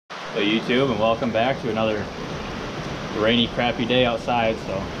Hello YouTube, and welcome back to another rainy, crappy day outside.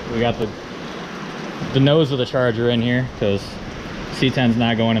 So we got the nose of the Charger in here because C10's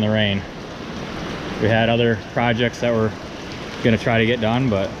not going in the rain. We had other projects that we're gonna try to get done,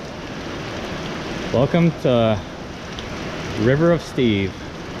 but welcome to River of Steve.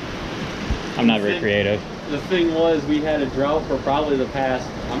 I'm not very creative. The thing was, we had a drought for probably the past,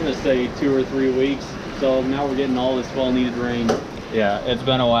 I'm gonna say 2 or 3 weeks. So now we're getting all this well-needed rain. Yeah, it's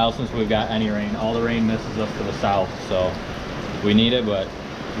been a while since we've got any rain. All the rain misses us to the south, so we need it, but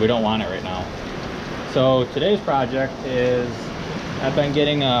we don't want it right now. So today's project is, I've been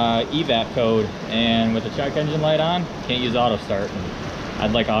getting a EVAP code, and with the check engine light on, can't use auto start. And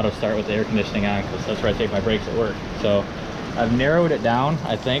I'd like auto start with the air conditioning on because that's where I take my breaks at work. So I've narrowed it down,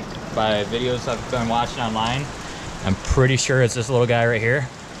 I think, by videos I've been watching online. I'm pretty sure it's this little guy right here.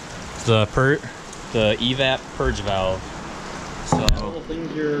 It's the EVAP purge valve. So that little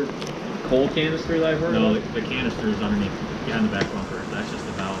thing's your coal canister that I've heard of? No, the canister is underneath, behind the back bumper. That's just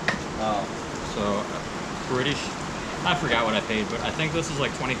the valve. Oh. So I forgot what I paid, but I think this is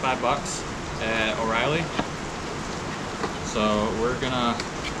like 25 bucks at O'Reilly. So we're gonna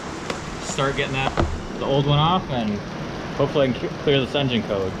start getting the old one off, and hopefully I can clear this engine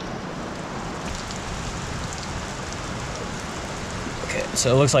code. Okay,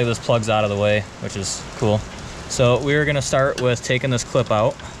 so it looks like this plug's out of the way, which is cool. So we're gonna start with taking this clip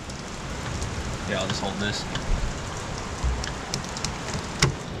out. Yeah, I'll just hold this.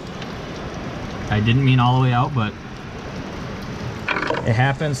 I didn't mean all the way out, but it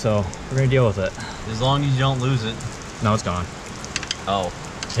happened, so we're gonna deal with it. As long as you don't lose it. No, it's gone. Oh.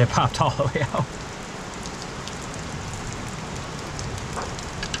 It popped all the way out.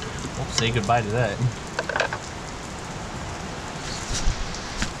 Well, say goodbye to that.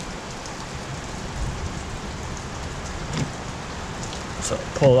 So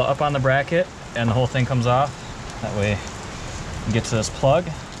pull it up on the bracket and the whole thing comes off. That way you get to this plug.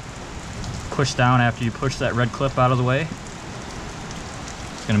 Push down after you push that red clip out of the way.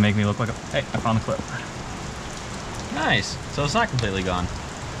 It's gonna make me look like a, hey, I found the clip. Nice. So it's not completely gone. No.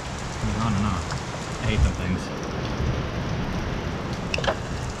 I hate them things.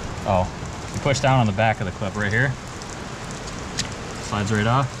 Oh, you push down on the back of the clip right here. Slides right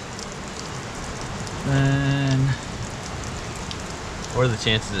off. Then What are the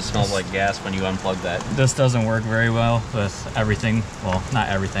chances it smells like gas when you unplug that? this doesn't work very well with everything. Well, not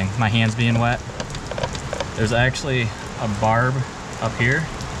everything. My hands being wet. There's actually a barb up here,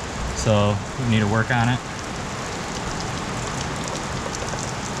 so we need to work on it.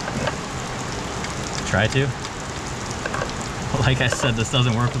 Try to. Like I said, this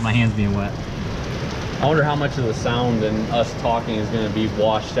doesn't work with my hands being wet. I wonder how much of the sound and us talking is going to be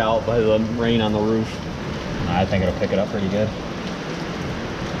washed out by the rain on the roof. I think it'll pick it up pretty good.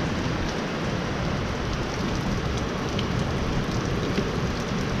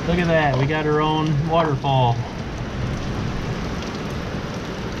 Look at that, we got our own waterfall.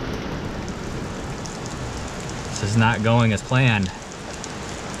 This is not going as planned.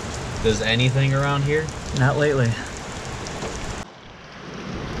 Does anything around here? Not lately.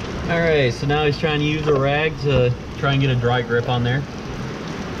 Alright, so now he's trying to use a rag to try and get a dry grip on there.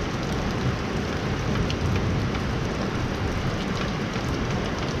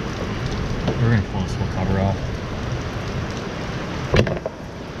 We're gonna pull this whole cover off.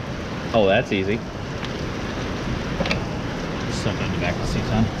 Oh, that's easy. Stuff it in the back of the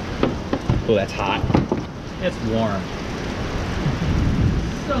C10. Oh, that's hot. It's warm.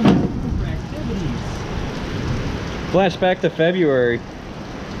 So activities. Flashback to February.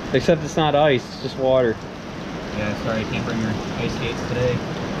 Except it's not ice, it's just water. Yeah, sorry, I can't bring your ice skates today.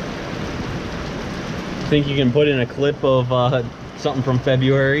 Think you can put in a clip of something from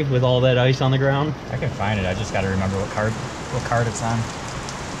February with all that ice on the ground? I can find it. I just got to remember what card it's on.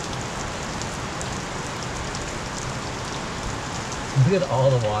 Look at all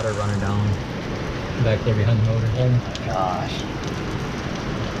the water running down back there behind the motor. Oh my gosh.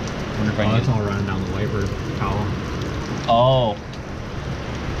 Wonder if Oh, it's all running down the wiper towel. Oh.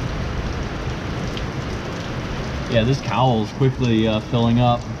 Yeah, this cowl is quickly filling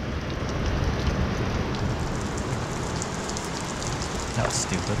up. That was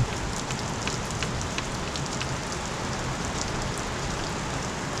stupid.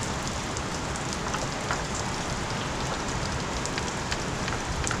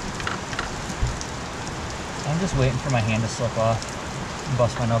 I'm just waiting for my hand to slip off and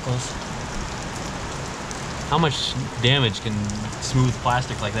bust my knuckles. How much damage can smooth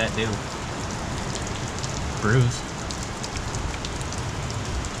plastic like that do? Bruise.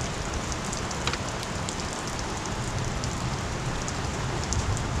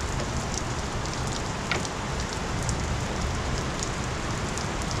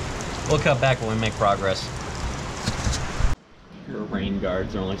 We'll cut back when we make progress. Your rain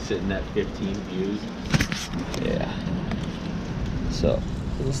guards are only sitting at 15 views. Yeah. So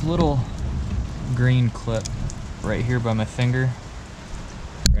this little green clip right here by my finger,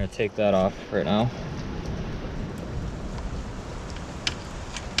 we're gonna take that off right now.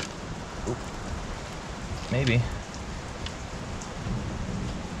 Oop. Maybe.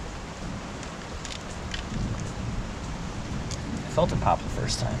 I felt it pop the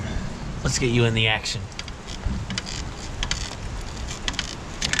first time. Let's get you in the action.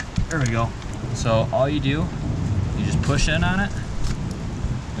 There we go. So all you do, you just push in on it.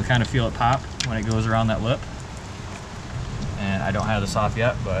 You'll kind of feel it pop when it goes around that lip. And I don't have this off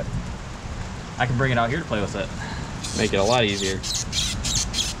yet, but I can bring it out here to play with it. Make it a lot easier.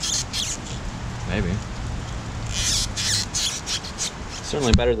 Maybe.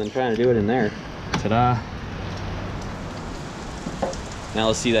 Certainly better than trying to do it in there. Ta-da. Now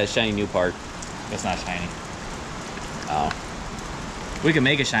let's see that shiny new part. That's not shiny. Oh. We can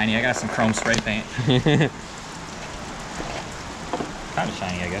make it shiny. I got some chrome spray paint. Kind of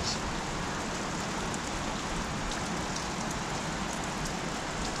shiny, I guess.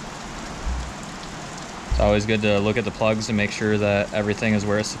 It's always good to look at the plugs and make sure that everything is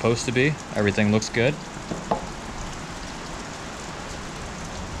where it's supposed to be. Everything looks good.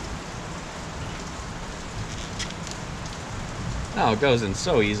 Oh, it goes in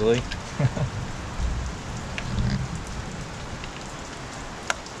so easily.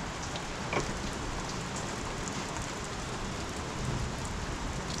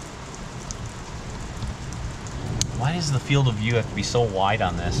 Why does the field of view have to be so wide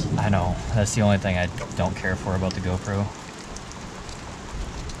on this? I know. That's the only thing I don't care for about the GoPro.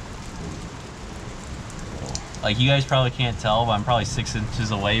 Like, you guys probably can't tell, but I'm probably 6 inches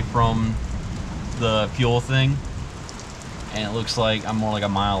away from the fuel thing. And it looks like I'm more like a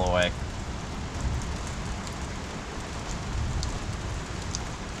mile away.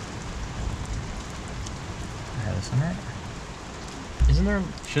 I have this in there.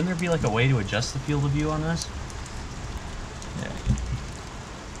 Shouldn't there be like a way to adjust the field of view on this? Yeah.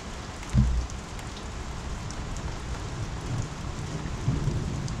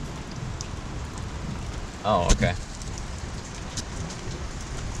 Oh, okay.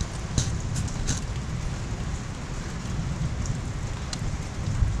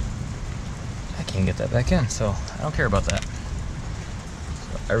 I can't get that back in, so I don't care about that.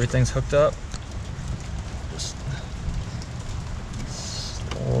 So everything's hooked up. Just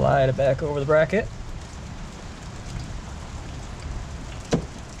slide it back over the bracket.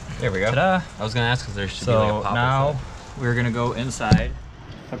 There we go. Ta-da! I was gonna ask if there should be like a So pop-up now flip. we're gonna go inside,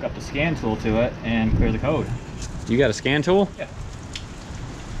 hook up the scan tool to it, and clear the code. You got a scan tool? Yeah.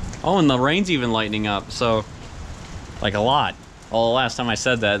 Oh, and the rain's even lightening up, so like a lot. Well, the last time I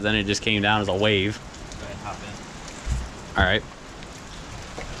said that, then it just came down as a wave. Go ahead and hop in. All right.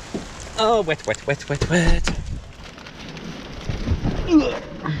 Oh, wet, wet, wet, wet, wet.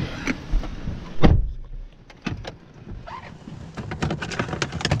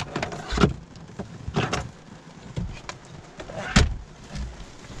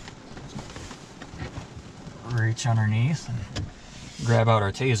 Reach underneath and grab out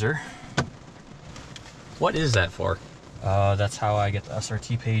our taser. What is that for? That's how I get the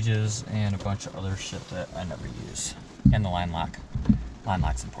SRT pages and a bunch of other shit that I never use. And the line lock. Line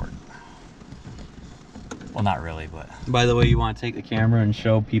lock's important. Well, not really, but... By the way, you want to take the camera and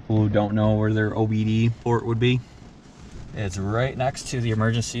show people who don't know where their OBD port would be? It's right next to the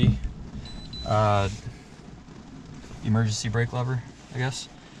emergency brake lever, I guess.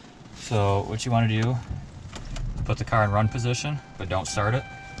 So what you want to do, put the car in run position, but don't start it.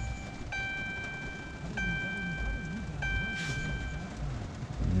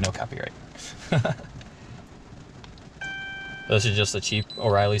 No copyright. This is just a cheap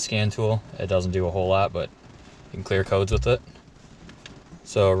O'Reilly scan tool. It doesn't do a whole lot, but you can clear codes with it.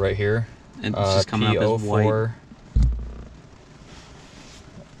 So right here, And it's just coming up as white. P04.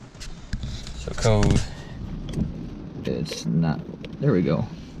 So code, it's not, there we go.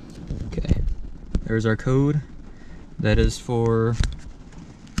 Okay, there's our code. That is for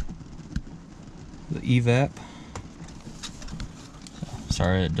the EVAP.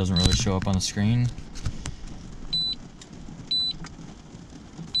 Sorry, it doesn't really show up on the screen.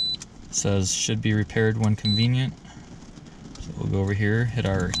 It says should be repaired when convenient. So we'll go over here, hit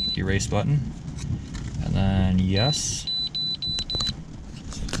our erase button, and then yes.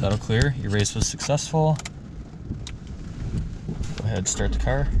 So that'll clear. Erase was successful. Go ahead, start the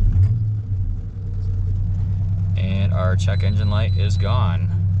car. And our check engine light is gone.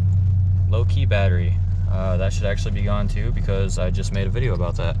 Low key battery. That should actually be gone too because I just made a video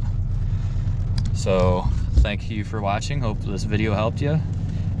about that. So thank you for watching. Hope this video helped you.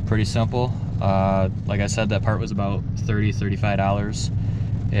 Pretty simple. Like I said, that part was about $35.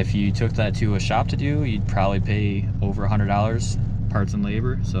 If you took that to a shop to do, you'd probably pay over $100 parts and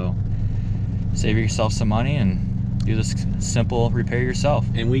labor. So save yourself some money and do this simple repair yourself.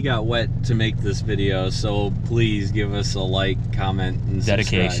 And we got wet to make this video, so please give us a like, comment, and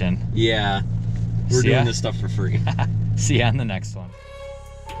dedication. Subscribe. Yeah, we're doing this stuff for free. See you on the next one.